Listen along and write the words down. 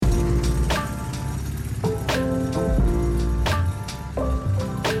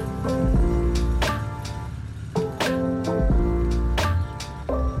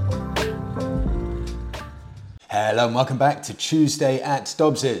Hello and welcome back to Tuesday at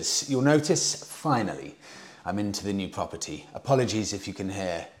Dobbs's. You'll notice, finally, I'm into the new property. Apologies if you can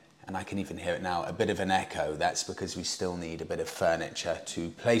hear, and I can even hear it now, a bit of an echo. That's because we still need a bit of furniture to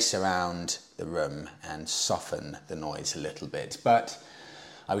place around the room and soften the noise a little bit. But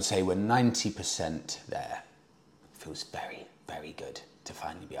I would say we're 90% there. Feels very, very good to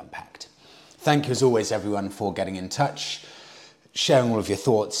finally be unpacked. Thank you as always, everyone, for getting in touch, sharing all of your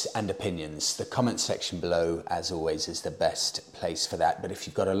thoughts and opinions. The comment section below, as always, is the best place for that. But if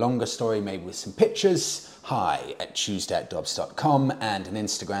you've got a longer story, maybe with some pictures, hi@tuesdayatdobbs.com, and an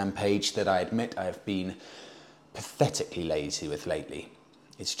Instagram page that I admit I've been pathetically lazy with lately.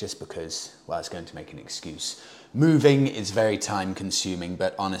 It's just because, well, I was going to make an excuse. Moving is very time consuming,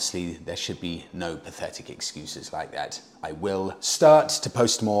 but honestly, there should be no pathetic excuses like that. I will start to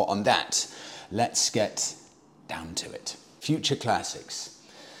post more on that. Let's get down to it. Future classics.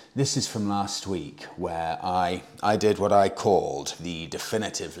 This is from last week, where I did what I called the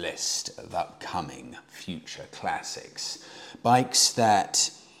definitive list of upcoming future classics. Bikes that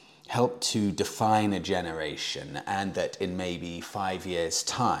help to define a generation, and that in maybe 5 years'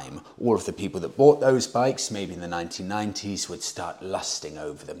 time, all of the people that bought those bikes, maybe in the 1990s, would start lusting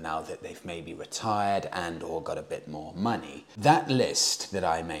over them now that they've maybe retired and or got a bit more money. That list that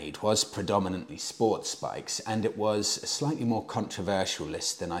I made was predominantly sports bikes, and it was a slightly more controversial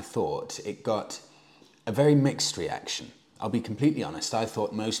list than I thought. It got a very mixed reaction. I'll be completely honest, I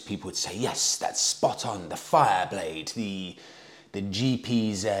thought most people would say, yes, that's spot on, the Fireblade, the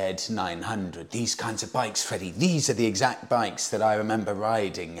GPZ 900, these kinds of bikes, Freddie, these are the exact bikes that I remember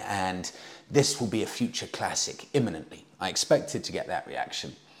riding, and this will be a future classic imminently. I expected to get that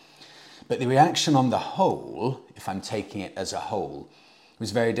reaction. But the reaction on the whole, if I'm taking it as a whole,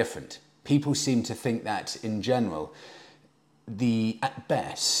 was very different. People seem to think that, in general, at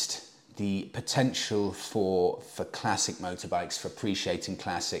best, the potential for classic motorbikes, for appreciating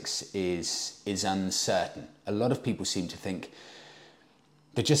classics, is uncertain. A lot of people seem to think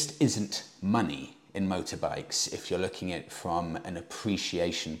there just isn't money in motorbikes if you're looking at it from an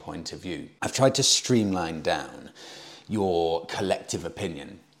appreciation point of view. I've tried to streamline down your collective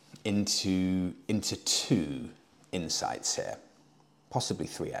opinion into two insights here. Possibly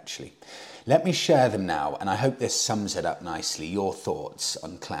three, actually. Let me share them now, and I hope this sums it up nicely, your thoughts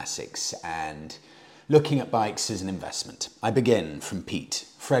on classics and looking at bikes as an investment. I begin from Pete.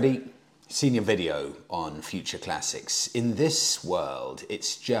 Freddie, seen your video on future classics. In this world,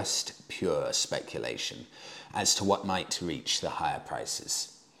 it's just pure speculation as to what might reach the higher prices.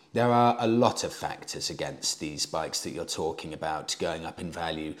 There are a lot of factors against these bikes that you're talking about going up in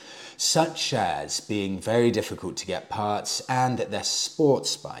value, such as being very difficult to get parts and that they're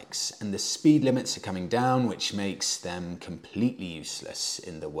sports bikes and the speed limits are coming down, which makes them completely useless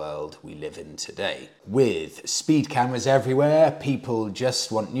in the world we live in today. With speed cameras everywhere, people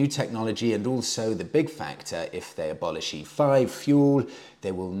just want new technology, and also the big factor, if they abolish E5 fuel,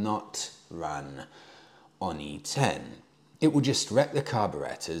 they will not run on E10. It will just wreck the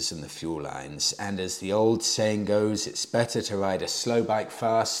carburetors and the fuel lines, and as the old saying goes, it's better to ride a slow bike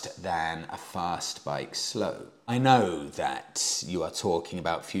fast than a fast bike slow. I know that you are talking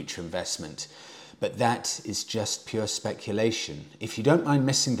about future investment, but that is just pure speculation. If you don't mind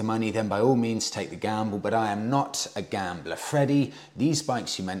missing the money, then by all means take the gamble, but I am not a gambler. Freddie, these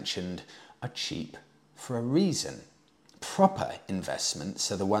bikes you mentioned are cheap for a reason. Proper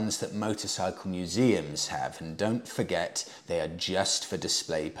investments are the ones that motorcycle museums have, and don't forget they are just for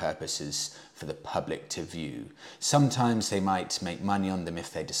display purposes for the public to view. Sometimes they might make money on them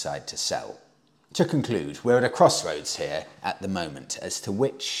if they decide to sell. To conclude, we're at a crossroads here at the moment as to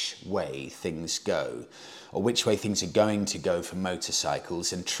which way things go, or which way things are going to go for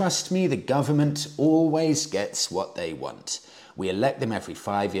motorcycles, and trust me, the government always gets what they want. We elect them every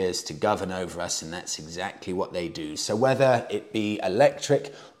 5 years to govern over us, and that's exactly what they do. So whether it be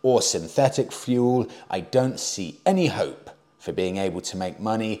electric or synthetic fuel, I don't see any hope for being able to make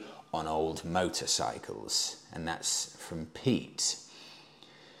money on old motorcycles. And that's from Pete.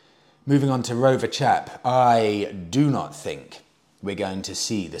 Moving on to Rover Chap, I do not think we're going to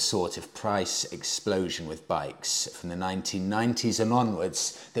see the sort of price explosion with bikes from the 1990s and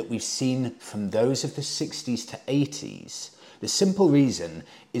onwards that we've seen from those of the 60s to 80s. The simple reason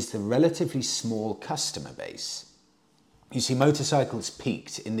is the relatively small customer base. You see, motorcycles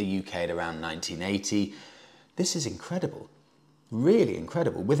peaked in the UK at around 1980. This is incredible, really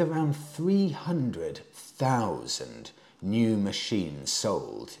incredible, with around 300,000 new machines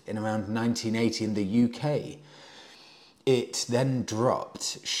sold in around 1980 in the UK. It then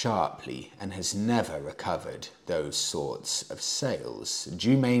dropped sharply and has never recovered those sorts of sales,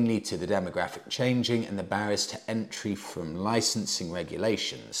 due mainly to the demographic changing and the barriers to entry from licensing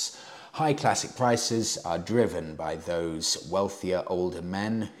regulations. High classic prices are driven by those wealthier older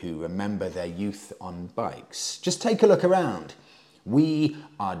men who remember their youth on bikes. Just take a look around. We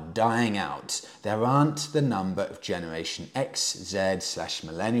are dying out. There aren't the number of Generation X,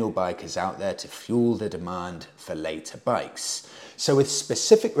 Z/millennial bikers out there to fuel the demand for later bikes. So with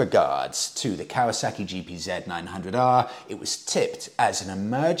specific regards to the Kawasaki GPZ 900R, it was tipped as an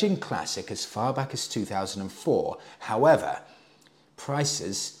emerging classic as far back as 2004. However,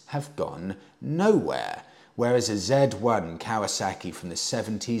 prices have gone nowhere. Whereas a Z1 Kawasaki from the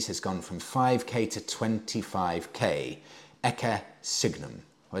 70s has gone from 5k to 25k. Ecce signum,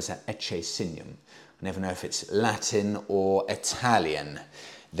 or is that ecce signum? I never know if it's Latin or Italian.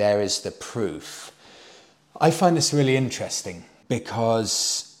 There is the proof. I find this really interesting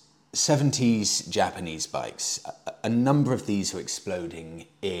because 70s Japanese bikes, a number of these are exploding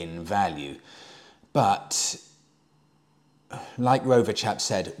in value. But like Rover Chap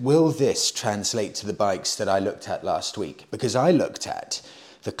said, will this translate to the bikes that I looked at last week? Because I looked at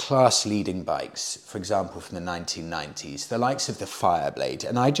the class-leading bikes, for example, from the 1990s, the likes of the Fireblade,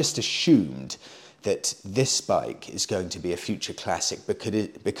 and I just assumed that this bike is going to be a future classic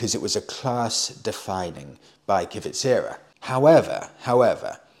because it was a class-defining bike of its era. However,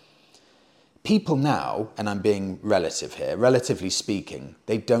 people now, and I'm being relative here, relatively speaking,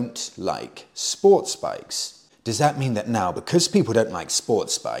 they don't like sports bikes. Does that mean that now, because people don't like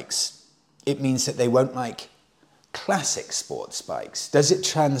sports bikes, it means that they won't like classic sports bikes? Does it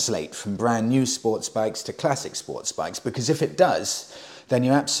translate from brand new sports bikes to classic sports bikes? Because if it does, then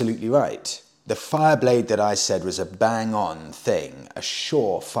you're absolutely right. The Fireblade that I said was a bang-on thing, a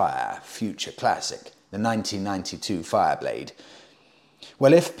surefire future classic, the 1992 Fireblade.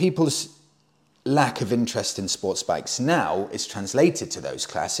 Well, if people's lack of interest in sports bikes now is translated to those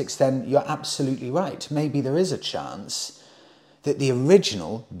classics, then you're absolutely right. Maybe there is a chance that the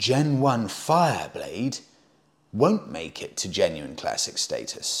original Gen 1 Fireblade won't make it to genuine classic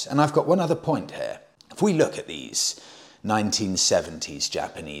status. And I've got one other point here. If we look at these 1970s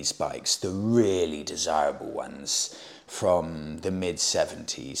Japanese bikes, the really desirable ones from the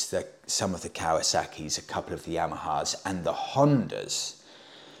mid-70s, some of the Kawasaki's, a couple of the Yamahas, and the Hondas,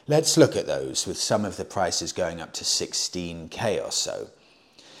 let's look at those with some of the prices going up to 16k or so.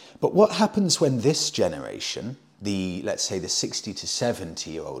 But what happens when this generation, let's say the 60 to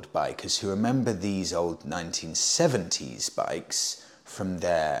 70-year-old bikers who remember these old 1970s bikes from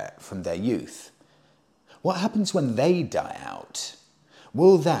their youth, what happens when they die out?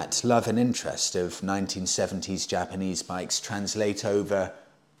 Will that love and interest of 1970s Japanese bikes translate over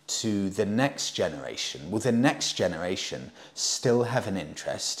to the next generation? Will the next generation still have an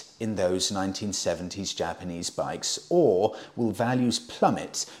interest in those 1970s Japanese bikes, or will values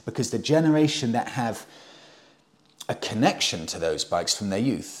plummet because the generation that have a connection to those bikes from their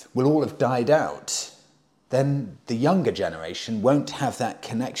youth will all have died out? Then the younger generation won't have that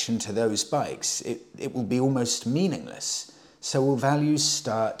connection to those bikes. It will be almost meaningless. So will values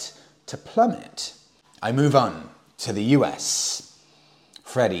start to plummet? I move on to the US.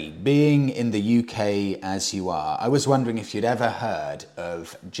 Freddie, being in the UK as you are, I was wondering if you'd ever heard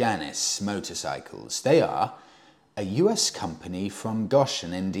of Janus Motorcycles. They are a US company from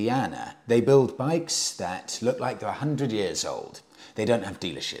Goshen, Indiana. They build bikes that look like they're 100 years old. They don't have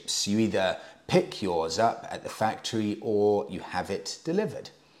dealerships. You either pick yours up at the factory or you have it delivered.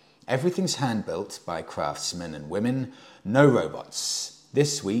 Everything's hand-built by craftsmen and women, no robots.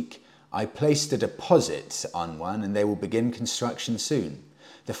 This week, I placed a deposit on one and they will begin construction soon.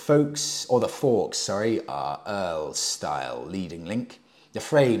 The forks are Earl style leading link. The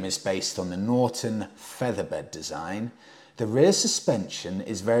frame is based on the Norton featherbed design. The rear suspension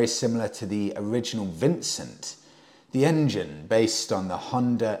is very similar to the original Vincent. The engine based on the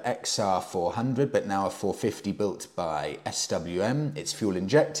Honda XR400, but now a 450 built by SWM. It's fuel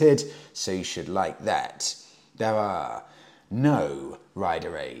injected, so you should like that. There are no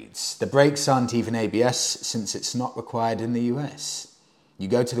rider aids. The brakes aren't even ABS since it's not required in the US. You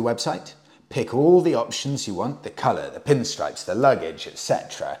go to the website, pick all the options you want, the colour, the pinstripes, the luggage,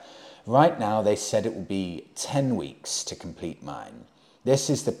 etc. Right now they said it will be 10 weeks to complete mine.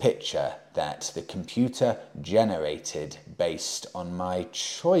 This is the picture that the computer generated based on my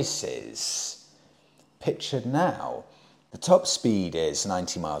choices. Pictured now. The top speed is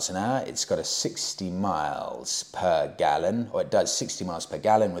 90 miles an hour. It's got a 60 miles per gallon, or it does 60 miles per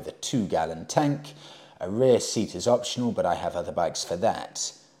gallon with a 2-gallon tank. A rear seat is optional, but I have other bikes for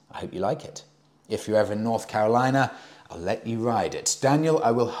that. I hope you like it. If you're ever in North Carolina, I'll let you ride it. Daniel,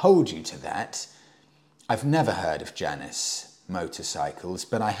 I will hold you to that. I've never heard of Janus motorcycles,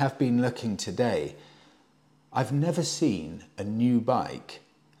 but I have been looking today. I've never seen a new bike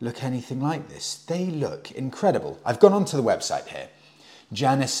look anything like this. They look incredible. I've gone onto the website here,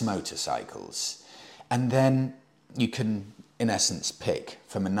 Janus Motorcycles, and then you can, in essence, pick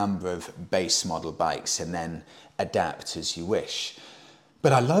from a number of base model bikes and then adapt as you wish.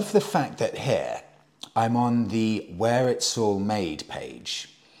 But I love the fact that here I'm on the Where It's All Made page,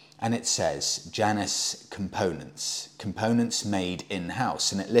 and it says Janus components made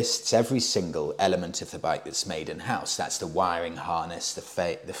in-house, and it lists every single element of the bike that's made in-house. That's the wiring harness, the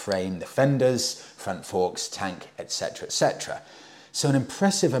frame, the fenders, front forks, tank, etc., etc. So an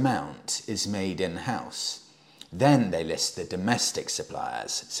impressive amount is made in-house. Then they list the domestic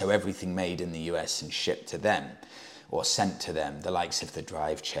suppliers, so everything made in the US and shipped to them, or sent to them, the likes of the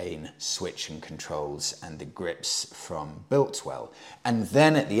drive chain, switch and controls, and the grips from Biltwell. And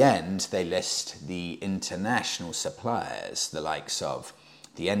then at the end, they list the international suppliers, the likes of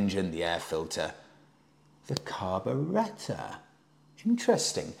the engine, the air filter, the carburettor.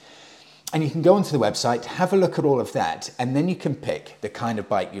 Interesting. And you can go onto the website, have a look at all of that, and then you can pick the kind of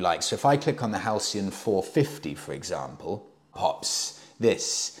bike you like. So if I click on the Halcyon 450, for example, pops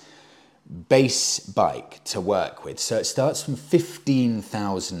this base bike to work with. So it starts from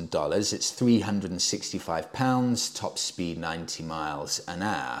 $15,000. It's £365, top speed 90 miles an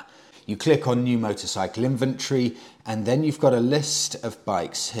hour. You click on new motorcycle inventory, and then you've got a list of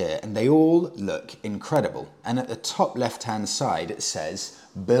bikes here, and they all look incredible. And at the top left-hand side, it says,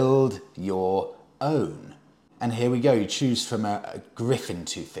 build your own. And here we go, you choose from a Griffin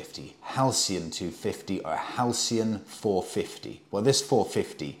 250, Halcyon 250, or a Halcyon 450. Well, this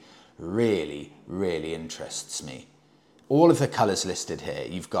 450 really, really interests me. All of the colours listed here,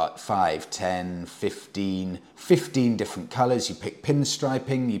 you've got 5, 10, 15 different colours. You pick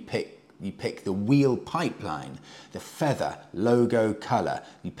pinstriping, you pick the wheel pipeline, the feather, logo, colour.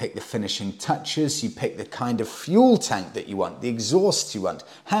 You pick the finishing touches, you pick the kind of fuel tank that you want, the exhaust you want,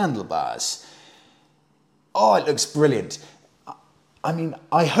 handlebars. Oh, it looks brilliant. I mean,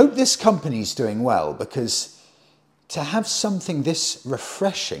 I hope this company's doing well, because to have something this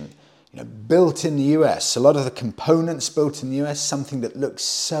refreshing, built in the US, a lot of the components built in the US, something that looks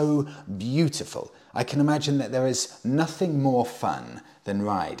so beautiful. I can imagine that there is nothing more fun than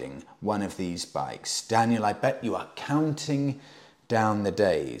riding one of these bikes. Daniel, I bet you are counting down the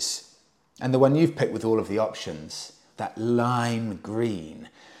days. And the one you've picked with all of the options, that lime green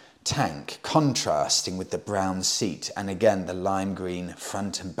tank contrasting with the brown seat, and again the lime green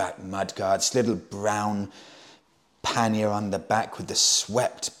front and back mudguards, little brown pannier on the back with the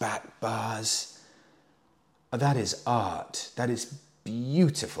swept back bars. Oh, that is art. That is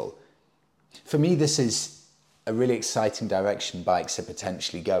beautiful. For me, this is a really exciting direction bikes are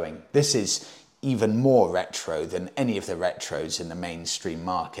potentially going. This is even more retro than any of the retros in the mainstream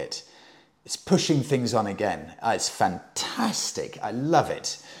market. It's pushing things on again. It's fantastic. I love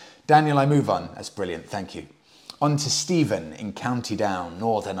it. Daniel, I move on. That's brilliant. Thank you. On to Stephen in County Down,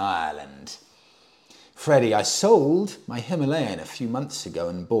 Northern Ireland. Freddie, I sold my Himalayan a few months ago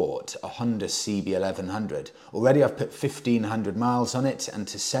and bought a Honda CB1100. Already I've put 1,500 miles on it, and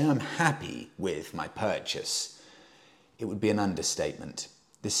to say I'm happy with my purchase, it would be an understatement.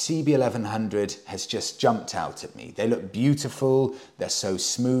 The CB1100 has just jumped out at me. They look beautiful, they're so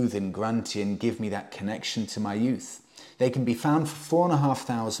smooth and grunty and give me that connection to my youth. They can be found for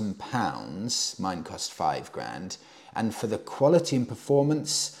 £4,500, mine cost £5,000, and for the quality and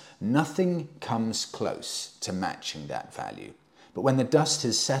performance, nothing comes close to matching that value. But when the dust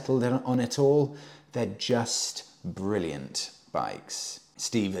has settled on it all, they're just brilliant bikes.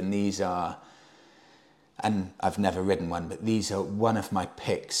 Stephen, these are, and I've never ridden one, but these are one of my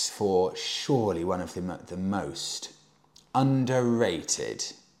picks for surely one of the most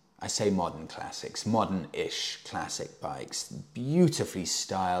underrated, I say modern classics, modern-ish classic bikes. Beautifully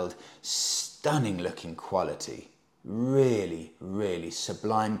styled, stunning looking quality. Really, really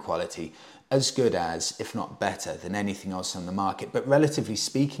sublime quality, as good as, if not better, than anything else on the market. But relatively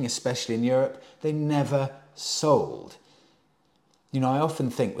speaking, especially in Europe, they never sold. I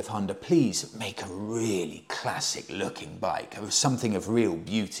often think with Honda, please make a really classic looking bike, or something of real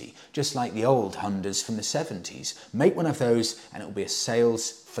beauty, just like the old Hondas from the 70s. Make one of those and it'll be a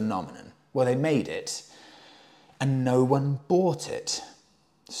sales phenomenon. Well, they made it and no one bought it.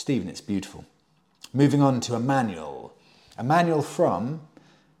 Stephen, it's beautiful. Moving on to Emmanuel from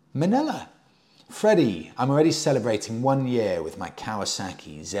Manila. Freddie, I'm already celebrating 1 year with my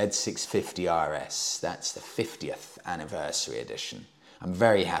Kawasaki Z650 RS. That's the 50th anniversary edition. I'm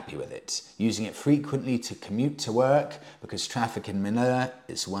very happy with it, using it frequently to commute to work because traffic in Manila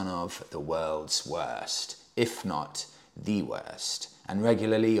is one of the world's worst, if not the worst, and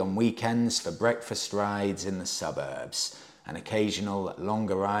regularly on weekends for breakfast rides in the suburbs and occasional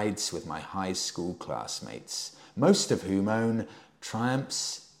longer rides with my high school classmates, most of whom own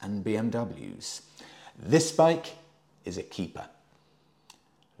Triumphs and BMWs. This bike is a keeper.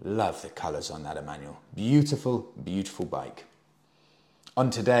 Love the colours on that Emmanuel. Beautiful, beautiful bike. On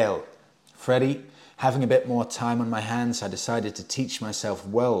to Dale. Freddie, having a bit more time on my hands, I decided to teach myself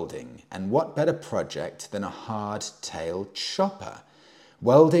welding, and what better project than a hard-tail chopper?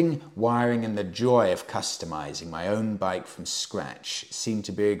 Welding, wiring and the joy of customising my own bike from scratch seemed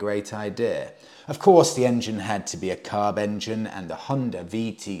to be a great idea. Of course, the engine had to be a carb engine, and the Honda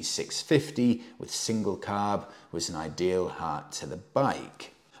VT650 with single carb was an ideal heart to the bike.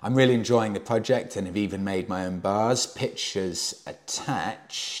 I'm really enjoying the project and have even made my own bars, pictures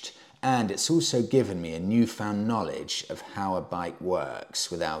attached, and it's also given me a newfound knowledge of how a bike works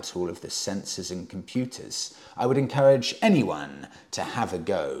without all of the sensors and computers. I would encourage anyone to have a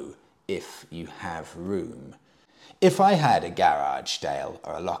go if you have room. If I had a garage, Dale,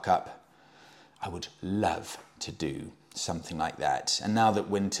 or a lockup, I would love to do something like that. And now that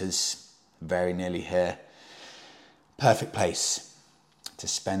winter's very nearly here, perfect place to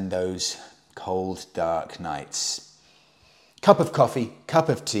spend those cold, dark nights. Cup of coffee, cup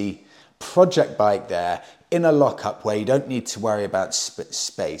of tea, project bike there, in a lockup where you don't need to worry about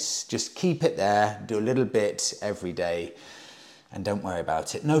space. Just keep it there, do a little bit every day, and don't worry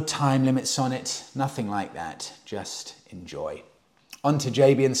about it. No time limits on it, nothing like that. Just enjoy. On to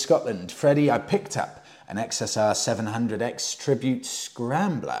JB in Scotland. Freddie, I picked up an XSR 700X Tribute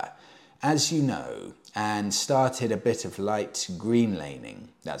Scrambler, as you know, and started a bit of light green laning,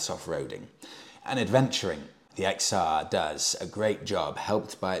 that's off-roading, and adventuring. The XR does a great job,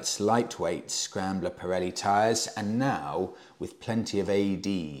 helped by its lightweight Scrambler Pirelli tyres, and now with plenty of AD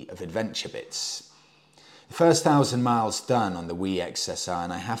of adventure bits. The first 1,000 miles done on the Wii XSR,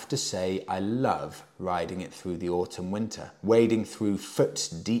 and I have to say I love riding it through the autumn-winter, wading through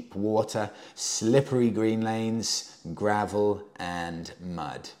foot-deep water, slippery green lanes, gravel and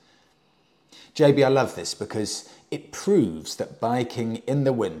mud. JB, I love this because it proves that biking in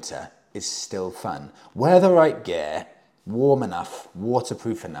the winter is still fun. Wear the right gear, warm enough,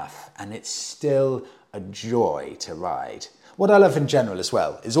 waterproof enough, and it's still a joy to ride. What I love in general as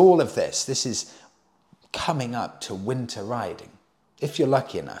well is all of this. This is coming up to winter riding. If you're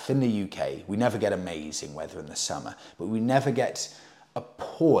lucky enough, in the UK, we never get amazing weather in the summer, but we never get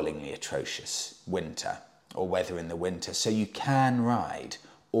appallingly atrocious winter or weather in the winter, so you can ride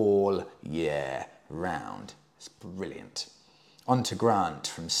all year round. It's brilliant. On to Grant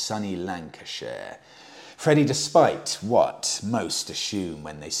from sunny Lancashire. Freddie, despite what most assume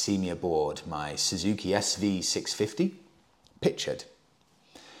when they see me aboard my Suzuki SV650, pictured.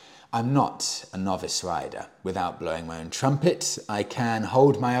 I'm not a novice rider. Without blowing my own trumpet, I can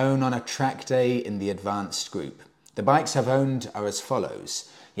hold my own on a track day in the advanced group. The bikes I've owned are as follows: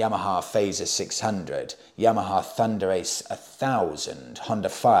 Yamaha Phaser 600, Yamaha Thunder Ace 1000, Honda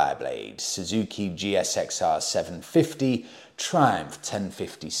Fireblade, Suzuki GSXR 750, Triumph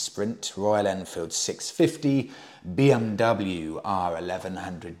 1050 Sprint, Royal Enfield 650, BMW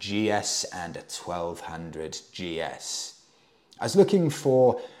R1100 GS and a 1200 GS. I was looking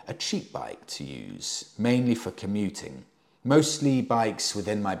for a cheap bike to use, mainly for commuting. Mostly bikes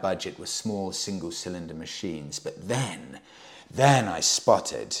within my budget were small single-cylinder machines, but then I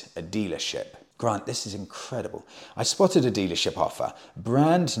spotted a dealership. Grant, this is incredible. I spotted a dealership offer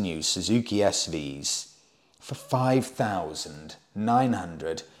brand new Suzuki SVs for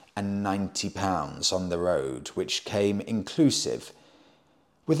 £5,990 on the road, which came inclusive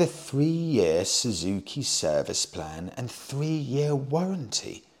with a 3-year Suzuki service plan and 3-year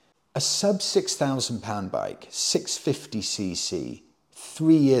warranty. A sub £6,000 bike, 650cc,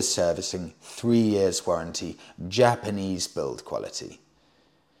 3 years servicing, 3 years warranty, Japanese build quality.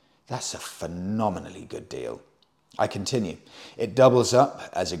 That's a phenomenally good deal. I continue. It doubles up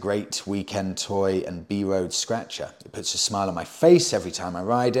as a great weekend toy and B-road scratcher. It puts a smile on my face every time I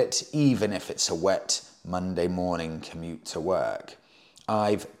ride it, even if it's a wet Monday morning commute to work.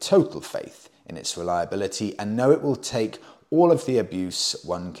 I've total faith in its reliability and know it will take all of the abuse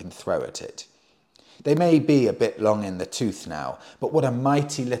one can throw at it. They may be a bit long in the tooth now, but what a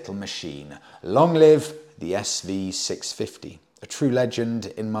mighty little machine. Long live the SV650, a true legend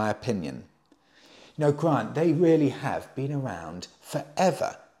in my opinion. You know, Grant, they really have been around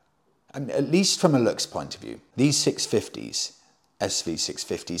forever. And at least from a looks point of view, these 650s,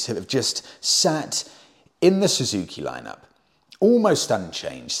 SV650s, have just sat in the Suzuki lineup almost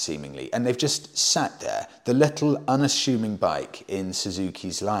unchanged seemingly, and they've just sat there, the little unassuming bike in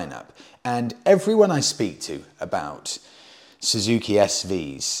Suzuki's lineup. And everyone I speak to about Suzuki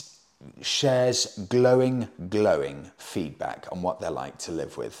SVs shares glowing feedback on what they're like to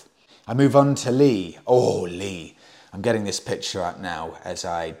live with. I move on to Lee. Oh, Lee. I'm getting this picture up now as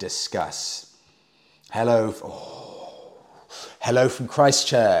I discuss. Hello from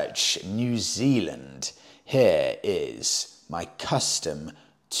Christchurch, New Zealand. Here is my custom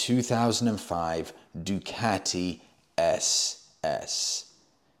 2005 Ducati SS.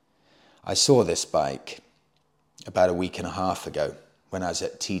 I saw this bike about a week and a half ago when I was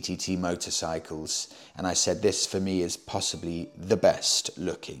at TTT Motorcycles, and I said this for me is possibly the best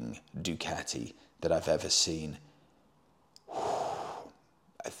looking Ducati that I've ever seen.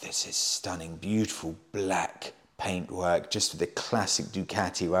 This is stunning, beautiful black paintwork, just with the classic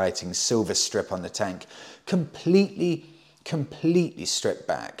Ducati writing, silver strip on the tank, completely stripped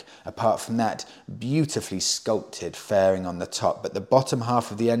back. Apart from that, beautifully sculpted fairing on the top, but the bottom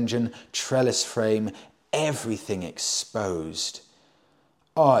half of the engine, trellis frame, everything exposed.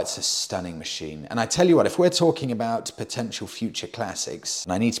 Oh, it's a stunning machine. And I tell you what, if we're talking about potential future classics,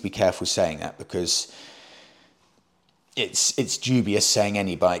 and I need to be careful saying that because it's dubious saying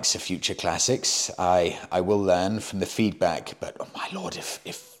any bikes are future classics. I will learn from the feedback, but oh my lord, if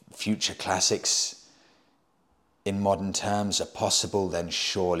future classics in modern terms are possible, then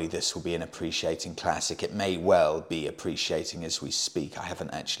surely this will be an appreciating classic. It may well be appreciating as we speak. I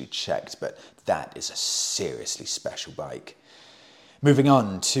haven't actually checked, but that is a seriously special bike. Moving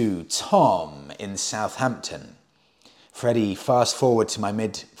on to Tom in Southampton. Freddie, fast forward to my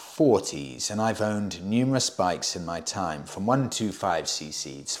mid-40s, and I've owned numerous bikes in my time, from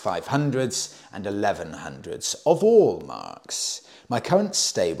 125cc's, 500s and 1100s, of all marks. My current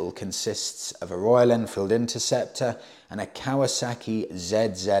stable consists of a Royal Enfield Interceptor and a Kawasaki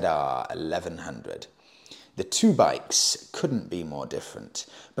ZZR 1100. The two bikes couldn't be more different,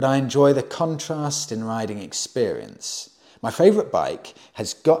 but I enjoy the contrast in riding experience. My favourite bike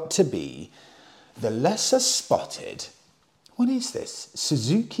has got to be the lesser spotted, what is this?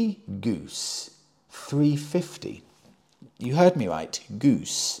 Suzuki Goose 350. You heard me right,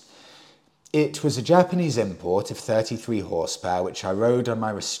 Goose. It was a Japanese import of 33 horsepower, which I rode on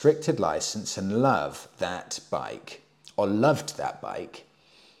my restricted licence and loved that bike, until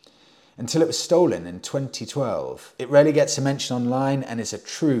it was stolen in 2012. It rarely gets a mention online and is a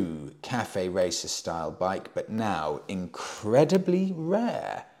true cafe racer style bike, but now incredibly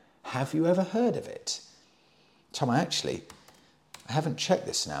rare. Have you ever heard of it? Tom, I haven't checked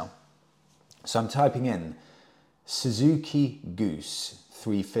this now. So I'm typing in Suzuki Goose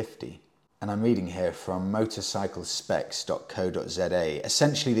 350. And I'm reading here from motorcyclespecs.co.za.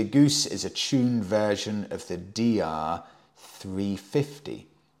 Essentially, the Goose is a tuned version of the DR350.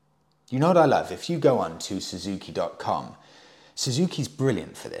 You know what I love? If you go on to Suzuki.com, Suzuki's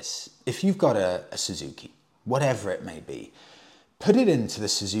brilliant for this. If you've got a Suzuki, whatever it may be, put it into the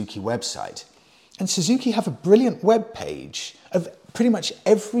Suzuki website. And Suzuki have a brilliant web page of pretty much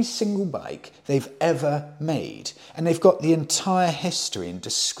every single bike they've ever made. And they've got the entire history and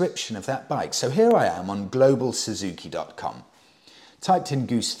description of that bike. So here I am on globalsuzuki.com. Typed in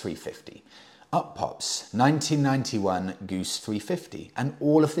Goose 350. Up pops 1991 Goose 350 and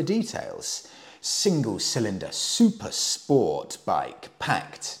all of the details. Single cylinder super sport bike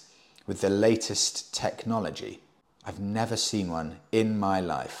packed with the latest technology. I've never seen one in my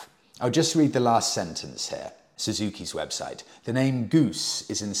life. I'll just read the last sentence here. Suzuki's website. The name Goose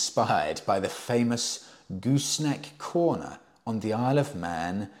is inspired by the famous Gooseneck Corner on the Isle of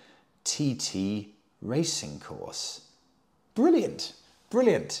Man TT racing course. Brilliant,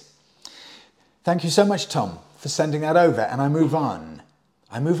 brilliant. Thank you so much, Tom, for sending that over. And I move on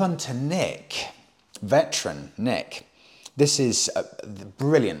to Nick, veteran Nick. This is the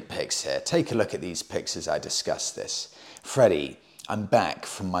brilliant pics here. Take a look at these pics as I discuss this. Freddie, I'm back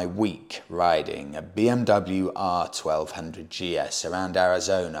from my week riding a BMW R1200 GS around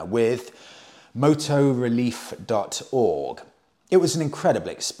Arizona with motorelief.org. It was an incredible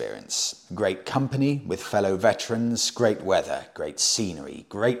experience. Great company with fellow veterans, great weather, great scenery,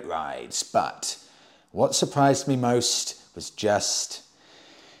 great rides. But what surprised me most was just,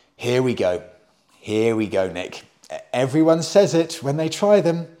 here we go, Nick. Everyone says it when they try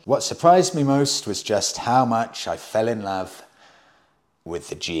them. What surprised me most was just how much I fell in love with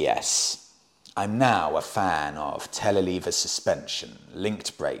the GS. I'm now a fan of telelever suspension,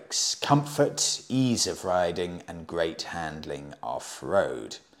 linked brakes, comfort, ease of riding, and great handling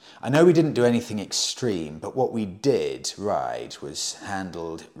off-road. I know we didn't do anything extreme, but what we did ride was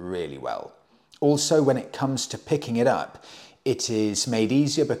handled really well. Also, when it comes to picking it up, It is made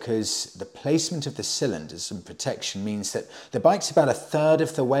easier because the placement of the cylinders and protection means that the bike's about a third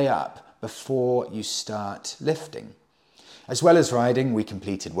of the way up before you start lifting. As well as riding, we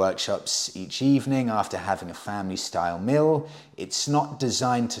completed workshops each evening after having a family-style meal. It's not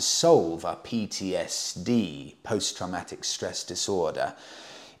designed to solve our PTSD, post-traumatic stress disorder,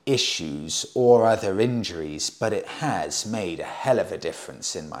 issues or other injuries, but it has made a hell of a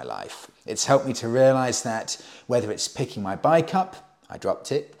difference in my life. It's helped me to realize that whether it's picking my bike up, I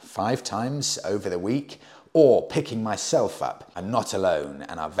dropped it 5 times over the week, or picking myself up, I'm not alone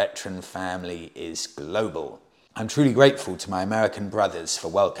and our veteran family is global. I'm truly grateful to my American brothers for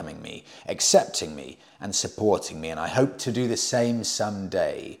welcoming me, accepting me and supporting me, and I hope to do the same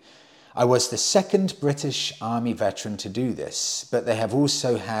someday. I was the second British Army veteran to do this, but they have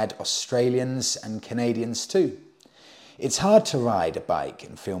also had Australians and Canadians too. It's hard to ride a bike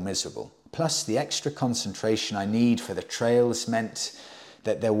and feel miserable. Plus, the extra concentration I need for the trails meant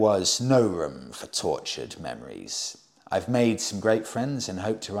that there was no room for tortured memories. I've made some great friends and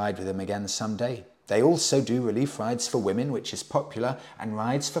hope to ride with them again someday. They also do relief rides for women, which is popular, and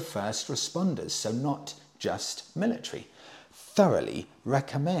rides for first responders, so not just military. Thoroughly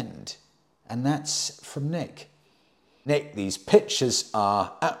recommend. And that's from Nick. Nick, these pictures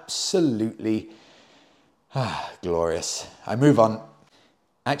are absolutely glorious. I move on.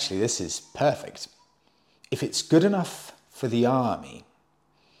 Actually, this is perfect. If it's good enough for the army,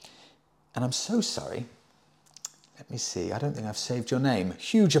 and I'm so sorry, let me see, I don't think I've saved your name.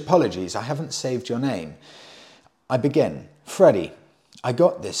 Huge apologies, I haven't saved your name. I begin. Freddie, I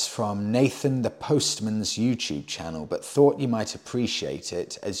got this from Nathan the Postman's YouTube channel, but thought you might appreciate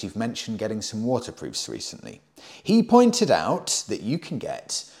it as you've mentioned getting some waterproofs recently. He pointed out that you can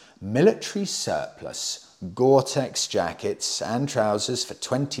get military surplus Gore-Tex jackets and trousers for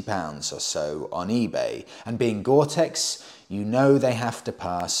 £20 or so on eBay, and being Gore-Tex, you know they have to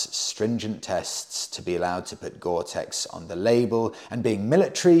pass stringent tests to be allowed to put Gore-Tex on the label, and being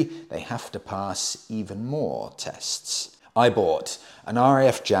military, they have to pass even more tests. I bought an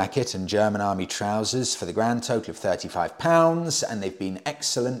RAF jacket and German Army trousers for the grand total of £35, and they've been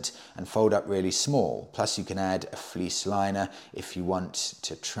excellent and fold up really small. Plus you can add a fleece liner if you want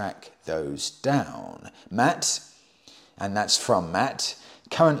to track those down. Matt, and that's from Matt,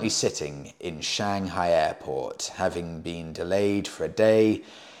 currently sitting in Shanghai Airport, having been delayed for a day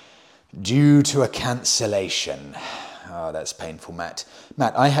due to a cancellation. Oh, that's painful, Matt.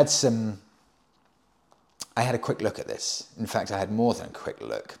 Matt, I had a quick look at this. In fact, I had more than a quick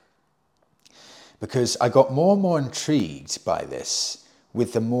look, because I got more and more intrigued by this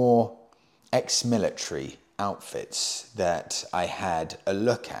with the more ex-military outfits that I had a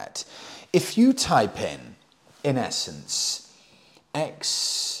look at. If you type in essence,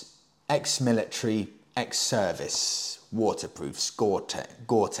 ex-military, ex-service waterproofs,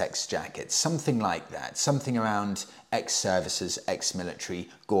 Gore-Tex jackets, something like that, something around ex-services, ex-military,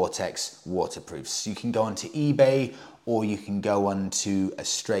 Gore-Tex waterproofs. You can go onto eBay or you can go onto a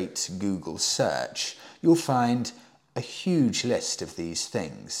straight Google search. You'll find a huge list of these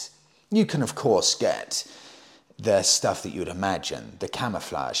things. You can of course get the stuff that you would imagine, the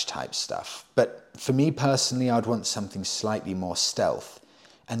camouflage type stuff. But for me personally, I'd want something slightly more stealth.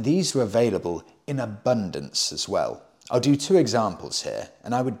 And these were available in abundance as well. I'll do 2 examples here,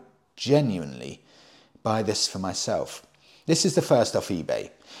 and I would genuinely buy this for myself. This is the first off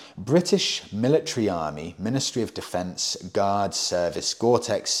eBay. British Military Army, Ministry of Defence, Guard Service,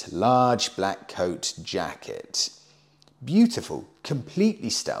 Gore-Tex large black coat jacket. Beautiful,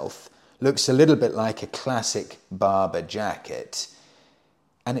 completely stealth, looks a little bit like a classic Barber jacket,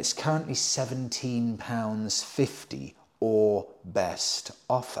 and it's currently £17.50 or best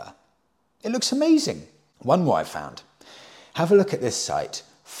offer. It looks amazing. One more I found. Have a look at this site,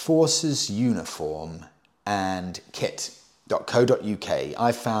 Forces Uniform and Kit.co.uk.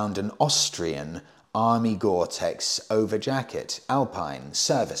 I found an Austrian Army Gore-Tex over jacket, Alpine,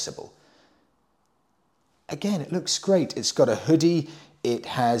 serviceable. Again, it looks great. It's got a hoodie. It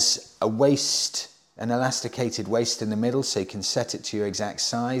has a waist, an elasticated waist in the middle, so you can set it to your exact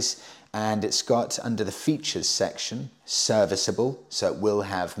size. And it's got, under the features section, serviceable, so it will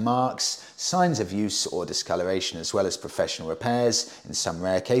have marks, signs of use or discoloration, as well as professional repairs. In some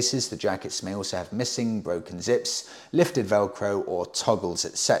rare cases, the jackets may also have missing, broken zips, lifted Velcro or toggles,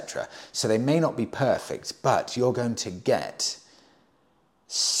 etc. So they may not be perfect, but you're going to get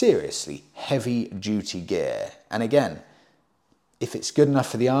seriously heavy duty gear. And again, if it's good enough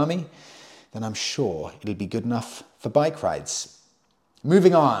for the army, then I'm sure it'll be good enough for bike rides.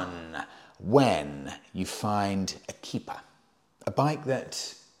 Moving on, when you find a keeper, a bike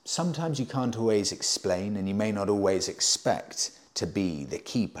that sometimes you can't always explain, and you may not always expect to be the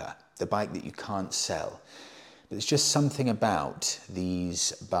keeper, the bike that you can't sell. But there's just something about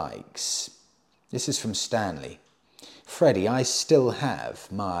these bikes. This is from Stanley. Freddie, I still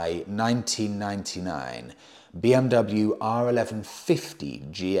have my 1999 BMW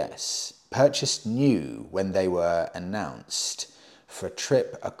R1150 GS, purchased new when they were announced for a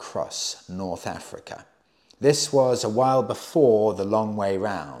trip across North Africa. This was a while before the long way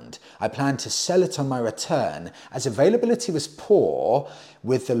round. I planned to sell it on my return as availability was poor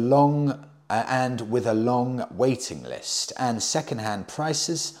with a long waiting list, and second-hand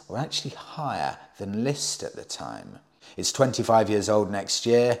prices were actually higher than list at the time. It's 25 years old next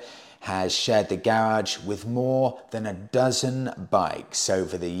year, has shared the garage with more than a dozen bikes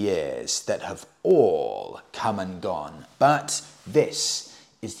over the years that have all come and gone. But this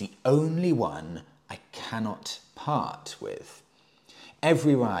is the only one I cannot part with.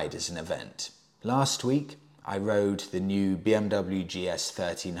 Every ride is an event. Last week, I rode the new BMW GS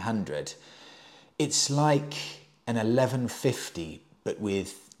 1300. It's like an 1150, but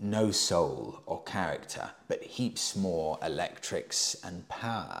with no soul or character, but heaps more electrics and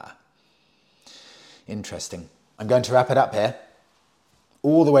power. Interesting. I'm going to wrap it up here.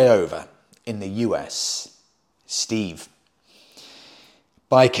 All the way over in the US, Steve.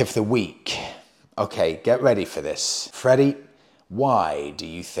 Bike of the week. Okay, get ready for this. Freddie, why do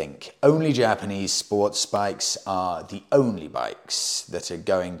you think only Japanese sports bikes are the only bikes that are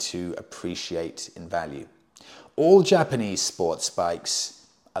going to appreciate in value? All Japanese sports bikes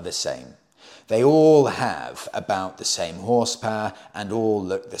are the same. They all have about the same horsepower and all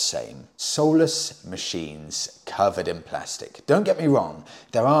look the same. Soulless machines covered in plastic. Don't get me wrong,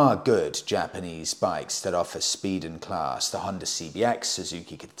 there are good Japanese bikes that offer speed and class. The Honda CBX,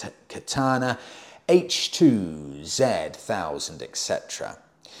 Suzuki Katana, H2, Z1000, etc.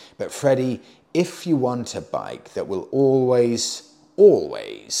 But Freddie, if you want a bike that will always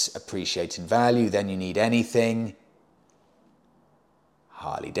appreciate in value, then you need anything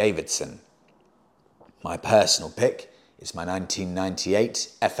Harley Davidson. My personal pick is my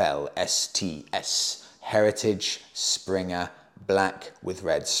 1998 FLSTS Heritage Springer black with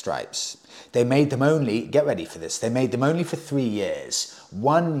red stripes. They made them only, get ready for this, they made them only for 3 years.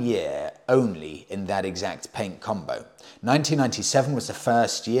 1 year only in that exact paint combo. 1997 was the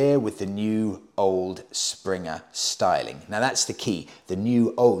first year with the new old Springer styling. Now that's the key, the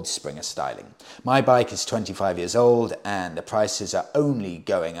new old Springer styling. My bike is 25 years old and the prices are only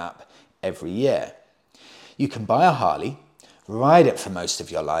going up every year. You can buy a Harley, ride it for most of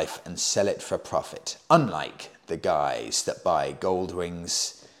your life and sell it for a profit, unlike the guys that buy gold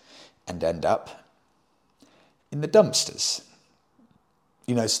rings and end up in the dumpsters.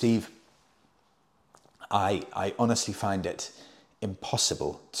 You know, Steve, I honestly find it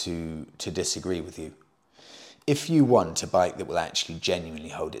impossible to disagree with you. If you want a bike that will actually genuinely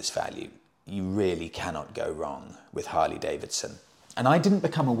hold its value, you really cannot go wrong with Harley Davidson. And I didn't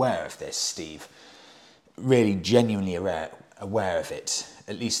become aware of this, Steve, really genuinely aware of it,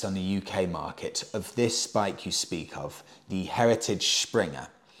 at least on the UK market, of this bike you speak of, the Heritage Springer,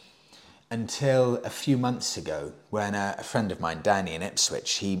 until a few months ago when a friend of mine, Danny in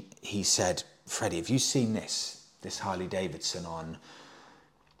Ipswich, he said, Freddie, have you seen this Harley Davidson on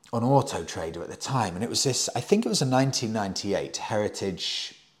Auto Trader at the time? And it was this, I think it was a 1998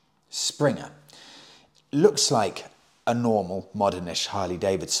 Heritage Springer. Looks like a normal, modernish Harley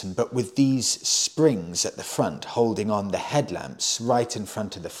Davidson, but with these springs at the front holding on the headlamps right in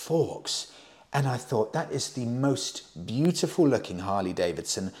front of the forks. And I thought, that is the most beautiful looking Harley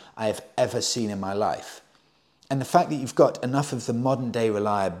Davidson I have ever seen in my life. And the fact that you've got enough of the modern day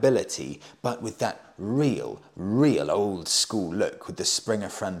reliability, but with that real old school look with the Springer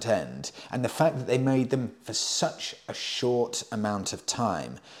front end, and the fact that they made them for such a short amount of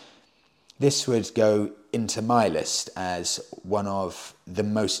time, this would go into my list as one of the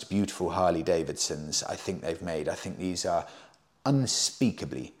most beautiful Harley Davidsons I think they've made. I think these are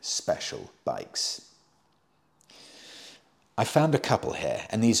unspeakably special bikes. I found a couple here,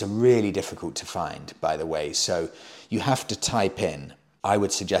 and these are really difficult to find, by the way, so you have to type in, I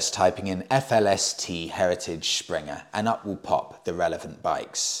would suggest typing in FLST Heritage Springer, and up will pop the relevant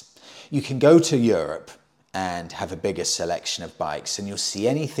bikes. You can go to Europe and have a bigger selection of bikes, and you'll see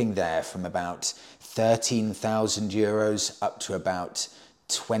anything there from about 13,000 euros up to about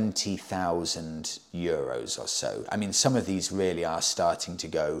 20,000 euros or so. I mean, some of these really are starting to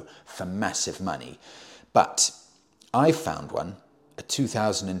go for massive money, but I found one, a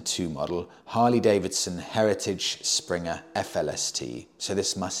 2002 model, Harley Davidson Heritage Springer FLST. So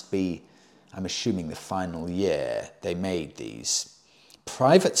this must be, I'm assuming, the final year they made these.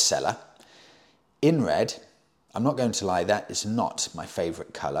 Private seller in red. I'm not going to lie, that is not my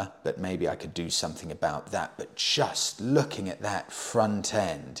favourite colour, but maybe I could do something about that. But just looking at that front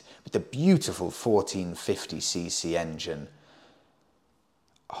end with the beautiful 1450cc engine,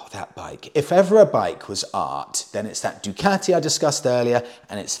 oh, that bike. If ever a bike was art, then it's that Ducati I discussed earlier,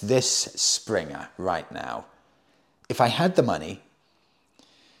 and it's this Springer right now. If I had the money,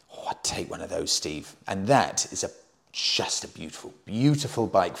 I'd take one of those, Steve. And that is just a beautiful, beautiful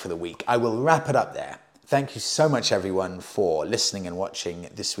bike for the week. I will wrap it up there. Thank you so much, everyone, for listening and watching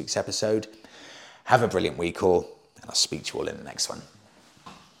this week's episode. Have a brilliant week all, and I'll speak to you all in the next one.